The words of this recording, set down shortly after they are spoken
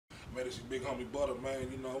Man, it's your big homie Butter, man.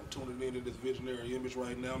 You know, tuning in to this visionary image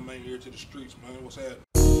right now, man. Here to the streets, man. What's happening?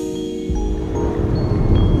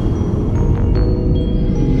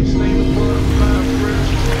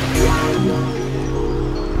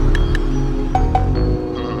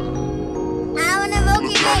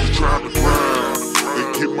 Trying to grind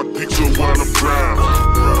and get my dick so while I'm driving.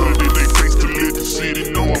 Put it in their face to let the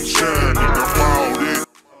city know I'm shining. I'm all that.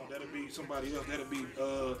 That'll be somebody else. That'll be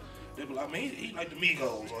I mean, he like the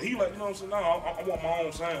Migos, or he like, you know what I'm saying? No, I want my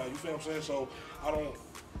own sound. You feel what I'm saying? So I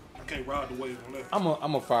can't ride the wave on that. I'm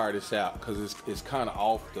gonna fire this out because it's kind of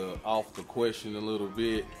off the question a little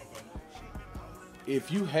bit.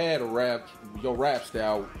 If you had your rap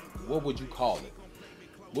style, what would you call it?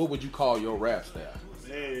 What would you call your rap style?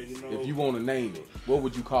 Man, you know, if you want to name it, what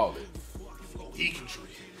would you call it? Flow-heekentry.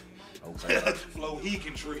 Okay.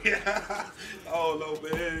 Flow-heekentry. Oh no,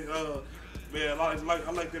 man. Man, I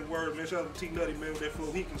like that word, man. Shout out to T Nutty, man, with that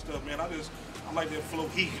flow-heeking stuff, man. I like that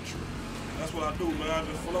flow-heekentry. That's what I do, man. I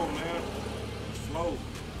just flow, man. Just flow.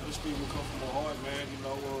 I just speak what comes from my heart, man. You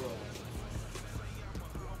know,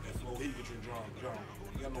 that flow-heekentry drum.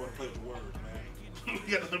 You gotta know how to play with the words, man. You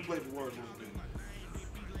gotta know how to play with the words a little bit.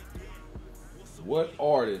 What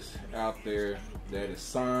artist out there that is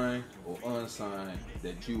signed or unsigned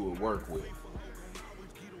that you would work with?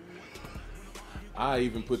 I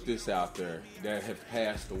even put this out there that have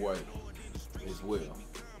passed away as well.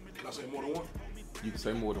 Can I say more than one? You can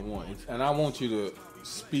say more than one. And I want you to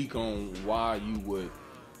speak on why you would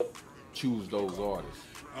choose those artists.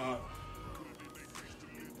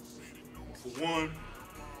 For one,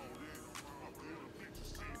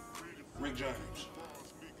 Rick James.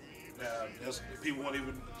 Now, that's, people won't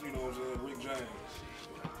even, you know what I'm saying, Rick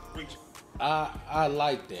James. I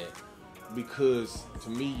like that because to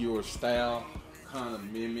me your style kind of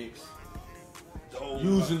mimics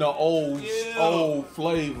using the old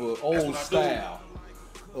flavor, old style.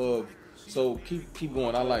 So keep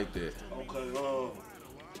going. I like that. Okay,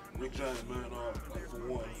 Rick James, man, like for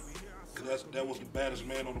one, cause that was the baddest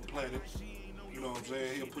man on the planet. You know what I'm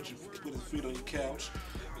saying? He'll put his feet on your couch.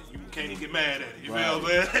 You can't even get mad at it. You feel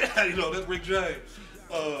what I'm saying? You know, that's Rick James.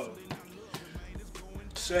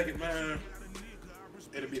 Second, man,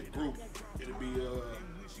 it'll be a group. It'll be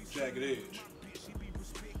Jagged Edge.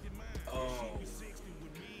 You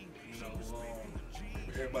know,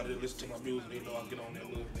 everybody that listens to my music, they know I get on that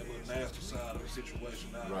little nasty side of the situation.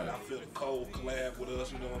 I feel the cold collab with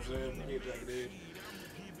us, you know what I'm saying? Me and Jagged Edge.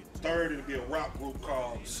 Third, it'll be a rock group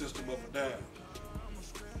called System of a Down.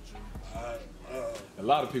 A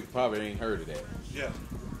lot of people probably ain't heard of that. Yeah.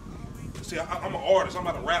 See, I'm an artist. I'm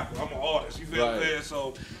not a rapper. I'm an artist. You feel what I'm saying?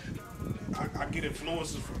 So I get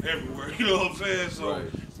influences from everywhere. You know what I'm saying? So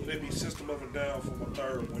there'd be System of a Down for my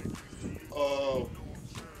third one.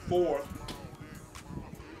 Fourth,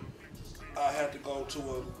 I had to go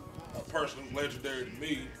to a person who's legendary to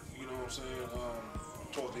me. You know what I'm saying?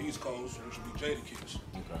 Towards the East Coast, which would be Jadakiss.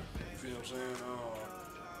 Okay. You feel what I'm saying?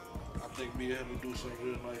 I think me and him will do something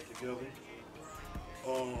real nice together.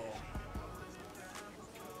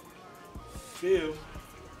 Fifth,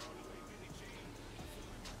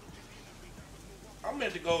 I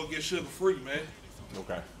meant to go and get Sugar Free, man.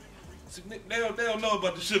 Okay. See, they don't know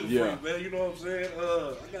about the Sugar Free, man. You know what I'm saying?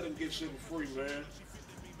 I gotta get Sugar Free, man.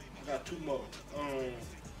 I got two more.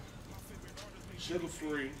 Sugar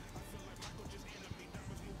Free.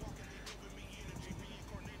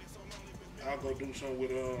 I'll go do something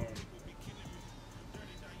with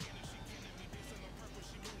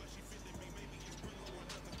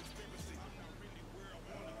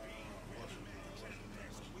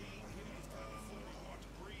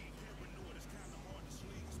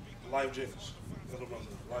Life Jennings. That's what I'm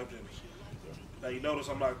saying. Life Jennings. Now you notice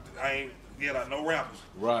I ain't like no rappers.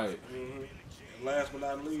 Right. Mm-hmm. And last but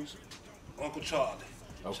not least, Uncle Charlie.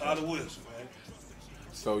 Okay. Charlie Wilson, man.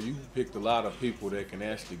 So you picked a lot of people that can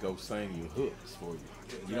actually go sing your hooks for you.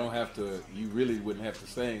 You don't have to. You really wouldn't have to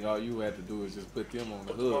sing. All you had to do is just put them on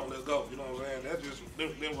the hook. Let's go. You know what I'm saying? That's just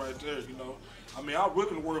them right there. You know. I mean, I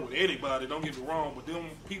wouldn't work with anybody. Don't get me wrong, but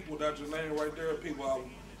them people that just laying right there, people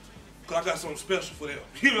I got something special for them.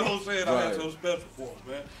 You know what I'm saying? I got something special for them,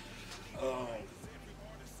 man.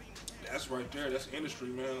 That's right there. That's industry,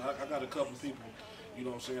 man. I got a couple people. You know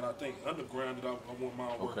what I'm saying? I think underground that I want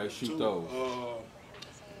my work. Okay, shoot too. those.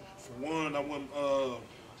 For one, I went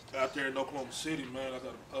out there in Oklahoma City, man. I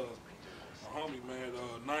got a homie, man,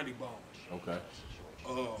 90 Bones. Okay.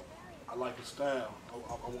 I like his style.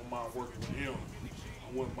 I wouldn't mind working with him.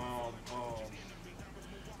 I wouldn't mind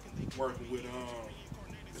working with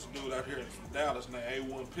this dude out here from Dallas named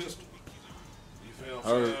A1 Pistol. You You feel what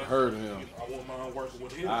I'm saying? Heard him. I wouldn't mind working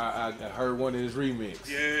with him. I heard one of his remix.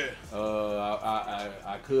 Yeah.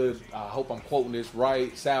 I hope I'm quoting this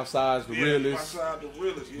right. Southside's the realest. My side the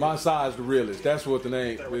realest. Yeah. My side's the realest. That's what the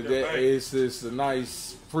name. It's It's a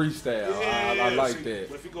nice freestyle. I like that.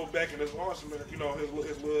 But if you go back in his arsenal, you know, his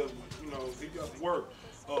little, you know, he got the work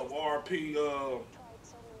of RP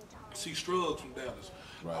C Struggs from Dallas.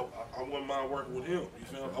 Right. I wouldn't mind working with him. You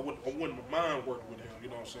feel? I wouldn't mind working with him. You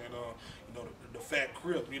know what I'm saying? You know, the fat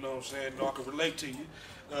crip. You know what I'm saying? You know, I can relate to you.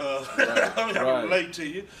 I can relate to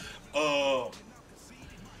you. Let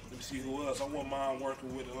me see who else. I wouldn't mind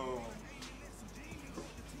working with.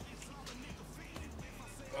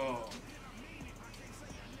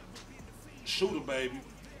 Shooter Baby.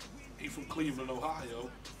 He from Cleveland,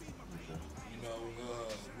 Ohio. You know,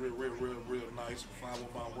 real nice. If I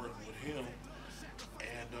wouldn't mind working with him.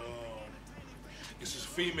 And it's this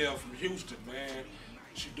female from Houston, man.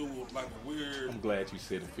 She do like a weird. I'm glad you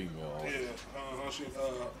said a female. Yeah,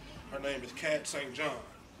 her name is Kat St. John.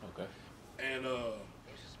 Okay. And man,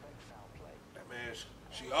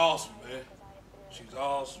 she awesome, man. She's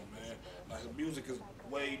awesome, man. Like her music is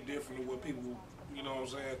way different than what people, you know what I'm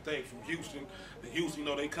saying, think from Houston. The Houston, you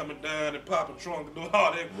know, they coming down and popping trunk and doing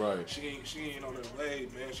all that. Right. She ain't on that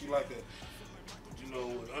wave, man. She like a, you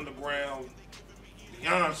know, an underground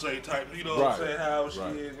Beyonce type, you know what I'm saying, how she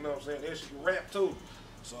is, you know what I'm saying, and she can rap too.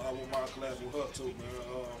 So I wouldn't mind collabing with her too, man.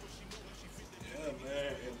 Yeah,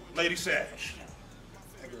 man. And Lady Savage.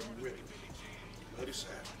 That girl be ready. Lady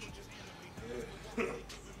Savage. Yeah.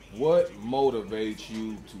 What motivates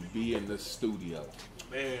you to be in the studio?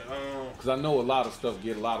 Man, because I know a lot of stuff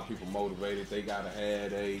get a lot of people motivated. They gotta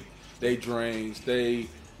have they drinks, they,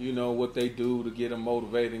 you know, what they do to get them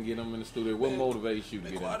motivated and get them in the studio. What motivates you to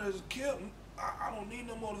get in? I don't need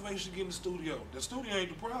no motivation to get in the studio. The studio ain't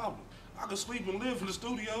the problem. I can sleep and live in the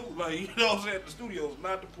studio. Like, you know what I'm saying? The studio is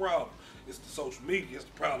not the problem. It's the social media. It's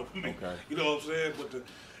the problem for me. Okay. You know what I'm saying? But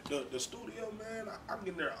the studio, man, I can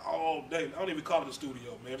get in there all day. I don't even call it the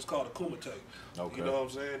studio, man. It's called the Kumite. Okay. You know what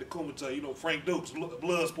I'm saying? The Kumite. You know, Frank Dukes,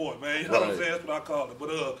 blood sport, man. You know what I'm saying? That's what I call it.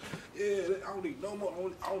 But yeah, I don't need no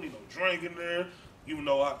more. I don't need no drink in there. Even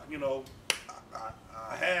though I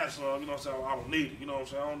have some, you know what I'm saying, I don't need it, you know what I'm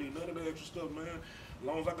saying, I don't need none of that extra stuff, man. As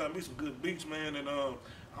long as I got me some good beats, man, and I don't,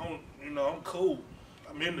 you know, I'm cool.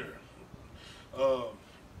 I'm in there.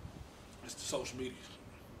 It's the social media.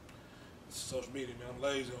 It's the social media, man. I'm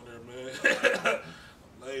lazy on there, man.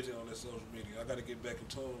 I'm lazy on that social media. I gotta get back in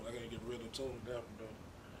tune. I gotta get rid of tune down from them.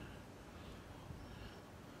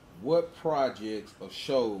 What projects or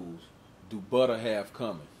shows do Butter have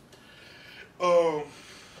coming?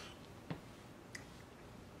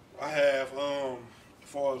 I have, as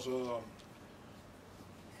far as a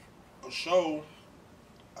show,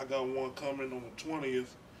 I got one coming on the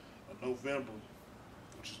 20th of November,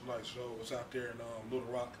 which is a nice show. It's out there in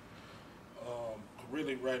Little Rock.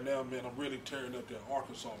 Really, right now, man, I'm really tearing up that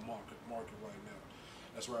Arkansas market right now.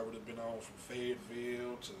 That's where I've really been on, from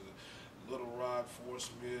Fayetteville to Little Rock, Fort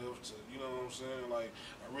Smith to, you know what I'm saying? Like,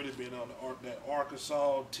 I've really been on that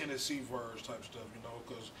Arkansas, Tennessee verge type stuff, you know,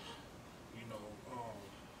 because, you know,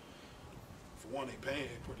 for one, they paying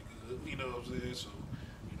pretty good, you know what I'm saying? So,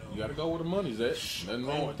 you know. You gotta go where the money's at. Nothing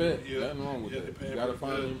wrong with that. Nothing wrong with that. You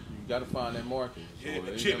gotta find that market. Yeah,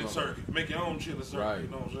 the chilling circuit. Make your own chilling circuit, right. You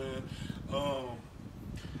know what I'm saying?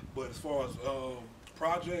 But as far as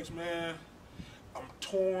projects, man, I'm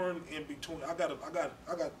torn in between. I got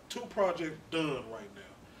 2 projects done right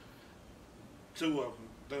now. 2 of them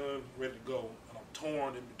done, ready to go, and I'm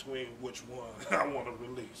torn in between which one I want to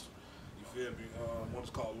release. You feel me? One's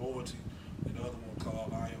called Loyalty, and the other one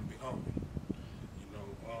called I Am Be Humble.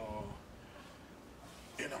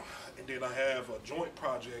 You know, and then I have a joint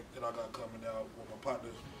project that I got coming out with my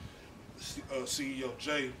partner, CEO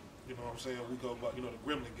Jay. You know what I'm saying? We go by, you know, the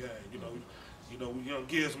Gremlin gang. You know, we young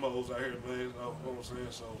gizmos out here, man. You know what I'm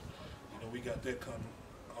saying? So, you know, we got that coming.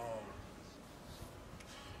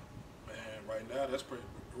 Man, right now that's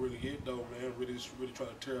really it though, man. Really trying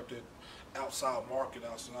to tear up that outside market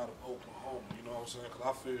outside of Oklahoma. You know what I'm saying? Because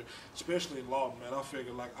I feel, especially in Lawton, man, I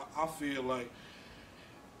feel like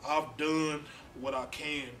I've done what I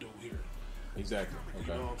can do here. Exactly.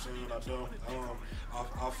 Okay. You know what I'm saying?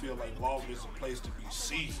 I feel like Lawton is a place to be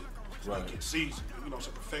seasoned. Right. Like get seasoned. You know, it's a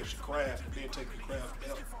perfection craft, and then take your craft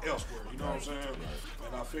elsewhere. You know what I'm saying? Right.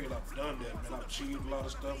 And I figured I've done that, man. I've achieved a lot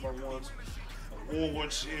of stuff I once.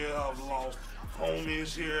 Awards here, I've lost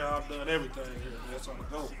homies here, I've done everything here, man. That's on the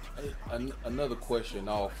go. Hey, another question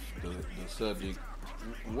off the subject.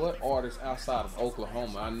 What artists outside of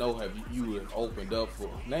Oklahoma, I know you have opened up for?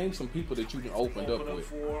 Name some people that you can opened up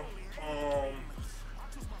with.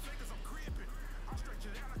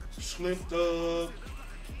 Slim Thug,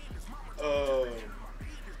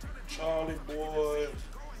 Charlie Boy,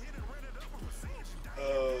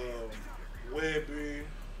 Webby,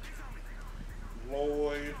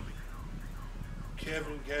 Lloyd,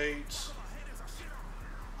 Kevin Gates,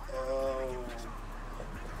 I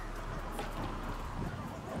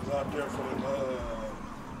was out there for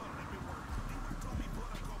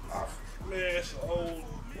man, it's an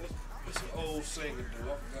old singer, dude.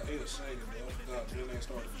 I forgot, he a singer, dude. I forgot, then they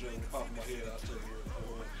started jumping, popping my head, I'll tell you.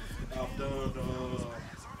 I've done,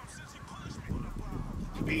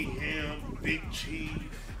 Beat Him, Big Chief,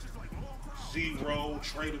 Zero,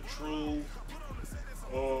 Trader Truth,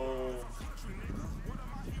 I'm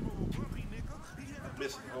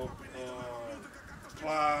missing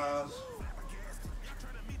Plies,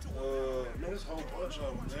 man, there's a whole bunch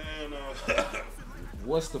of them, man.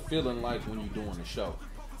 What's the feeling like when you're doing the show?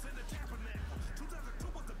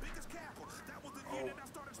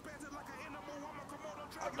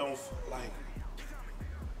 I don't like,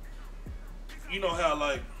 you know how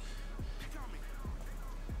like,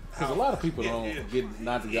 because a lot of people don't get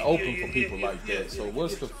not to get open for people like that. So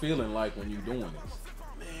what's the feeling like when you're doing this?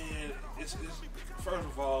 Man, it's first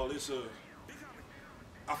of all,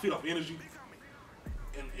 I feel off energy,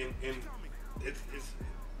 and it's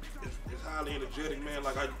highly energetic, man.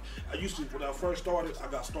 Like I used to, when I first started, I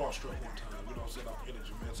got starstruck one time, you know what I'm saying, off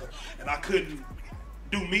energy, man. So, and I couldn't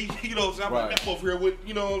do me, you know what I'm saying? I'm right. like, I'm over here with,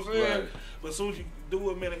 you know what I'm saying? Right. But as soon as you do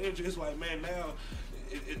it, man, the energy, it's like, man, now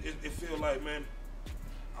it feels like, man,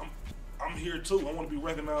 I'm here too. I want to be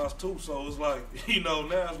recognized too. So it's like, you know,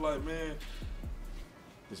 now it's like, man,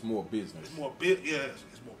 it's more business. It's more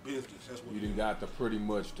it's more business. That's what you done got the pretty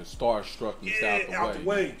much the starstruckness out the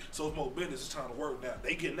way. So it's more business. It's time to work now.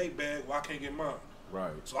 They getting their bag, well, I can't get mine.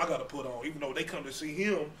 Right. So I got to put on, even though they come to see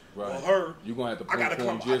him or right. her, you're gonna have to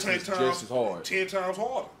perform just as hard, 10 times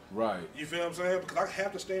harder. Right. You feel what I'm saying? Because I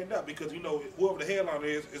have to stand up because, you know, whoever the headliner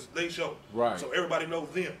is they show. Right. So everybody knows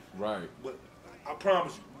them. Right. But I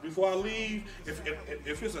promise you, before I leave,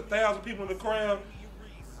 if it's 1,000 people in the crowd,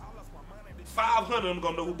 500 of them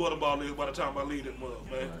gonna know who Buttaball is by the time I leave that mug,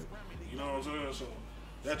 man. Right. You know what I'm saying? So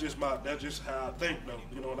that's just how I think, though.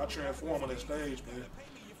 You know, and I transform on that stage, man.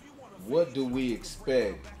 What do we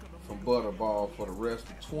expect from Buttaball for the rest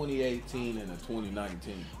of 2018 and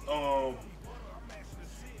 2019?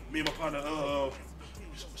 Me and my partner,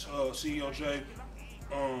 CEO Jay,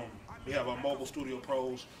 we have our mobile studio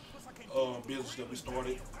pros business that we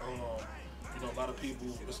started. You know, a lot of people,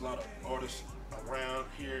 there's a lot of artists around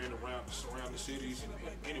here and around the surrounding cities and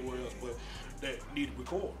anywhere else, but that need to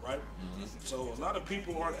record, right? Mm-hmm. So a lot of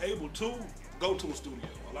people aren't able to go to a studio.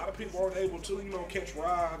 A lot of people aren't able to, you know, catch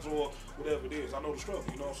rides or whatever it is. I know the struggle,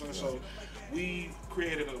 you know what I'm saying? So we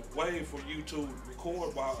created a way for you to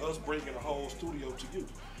record while us bringing a whole studio to you.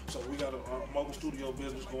 So we got a mobile studio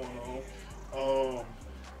business going on.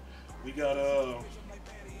 We got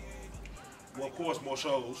well, of course, more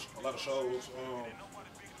shows, a lot of shows,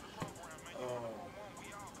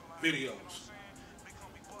 videos.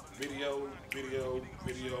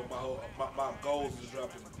 My goals is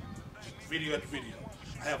dropping video after video.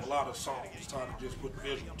 I have a lot of songs. It's time to just put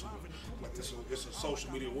visual to it. Like it's a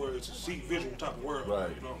social media word. It's a see visual type of word.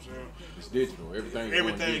 Right. You know what I'm saying? It's digital. Everything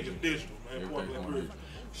is digital, man.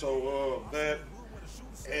 So that,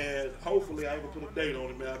 and hopefully I even put a date on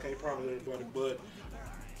it, man. I can't promise everybody, but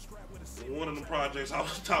one of the projects I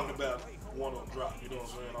was talking about, one will drop. You know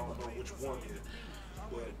what I'm saying? I don't know which one yet.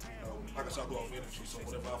 But, you know, like I said, I go off energy, so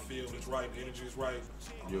whatever I feel is right, the energy is right,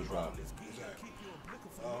 you'll drop it. Exactly.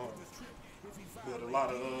 But a lot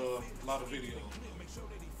of video.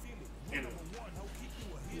 You know.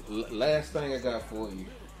 Last thing I got for you,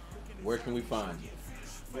 where can we find you?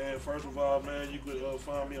 Man, first of all, man, you could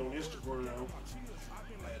find me on Instagram.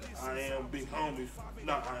 I am Big Homie.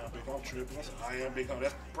 Not I am Big Homie, tripping. I am Big Homie.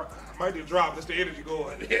 That's might just drop. That's the energy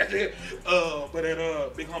going. But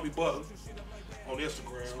at Big Homie Butter on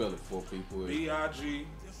Instagram. Spell it for people. BIG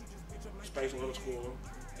space underscore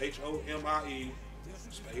HOMIE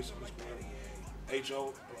space underscore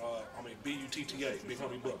BUTTA, Big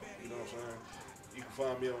Homie Butter. You know what I'm saying? You can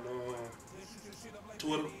find me on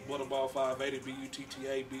Twitter, Buttaball 580,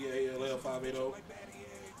 BUTTA BALL 580.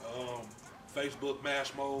 Facebook,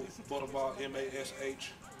 Mash Mode, Buttaball,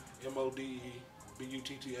 MASHMODE, BUTTA BALL. You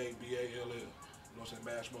know what I'm saying?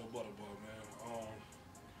 Mash Mode Buttaball,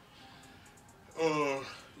 man.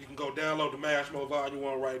 You can go download the Mash Mode Volume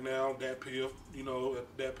 1 right now, DatPiff, you know,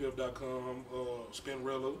 at datpiff.com,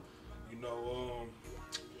 Spinrilla, you know,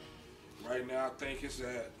 right now I think it's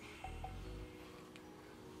at,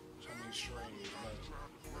 how many streams,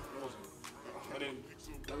 what was it,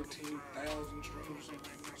 113,000 streams or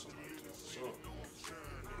something like that. So,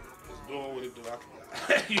 it's doing what it do.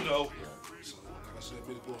 You know, so, like I said,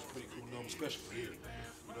 Billy Boy's pretty cool number, especially for here.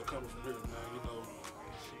 You know, coming from here, man, you know,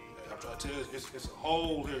 I'm trying to tell you, it's a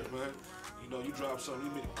hole here, man. You know, you drop something,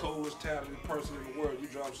 you be the coldest, talented person in the world. You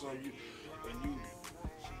drop something, it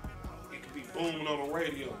could be booming on the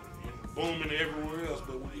radio, and booming everywhere else.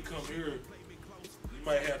 But when you come here, you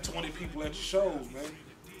might have 20 people at your shows, man.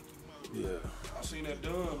 Yeah. I seen that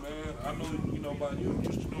done, man. I know, you know, by you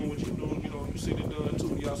just doing what you're doing, you know, you seen it done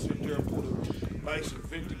too. Y'all sit there and put a nice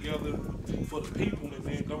event together for the people and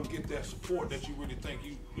then don't get that support that you really think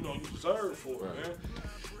you deserve for it, man.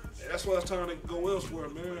 That's why it's time to go elsewhere,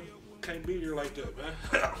 man. Can't be here like that,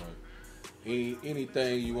 man.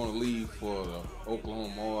 Anything you want to leave for the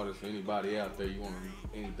Oklahoma artists, anybody out there,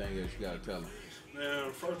 anything else you got to tell them?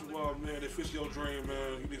 Man, first of all, man, if it's your dream,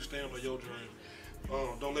 man, you need to stand by your dream.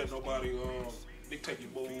 Don't let nobody dictate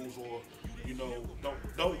your moves, or you know,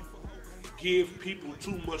 don't give people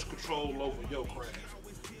too much control over your craft.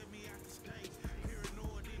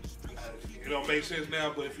 It don't make sense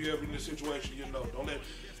now, but if you're ever in this situation, you know,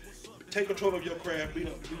 take control of your craft. Be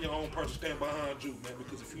your own person. Stand behind you, man.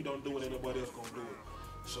 Because if you don't do it, ain't nobody else gonna do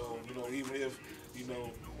it. So you know, even if you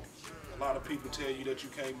know a lot of people tell you that you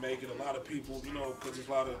can't make it, a lot of people, you know, because there's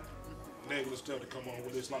a lot of negative stuff to come on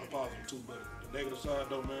with it. It's a lot of positive too, but the negative side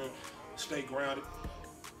though, man, stay grounded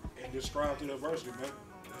and just strive through adversity, man.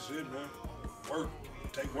 That's it, man. Work.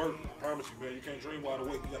 Take work. I promise you, man. You can't dream wide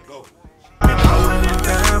awake. You gotta go. Been holding it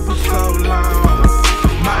down for so long.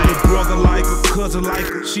 My brother like her, cousin like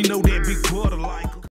her. She know that big brother like her.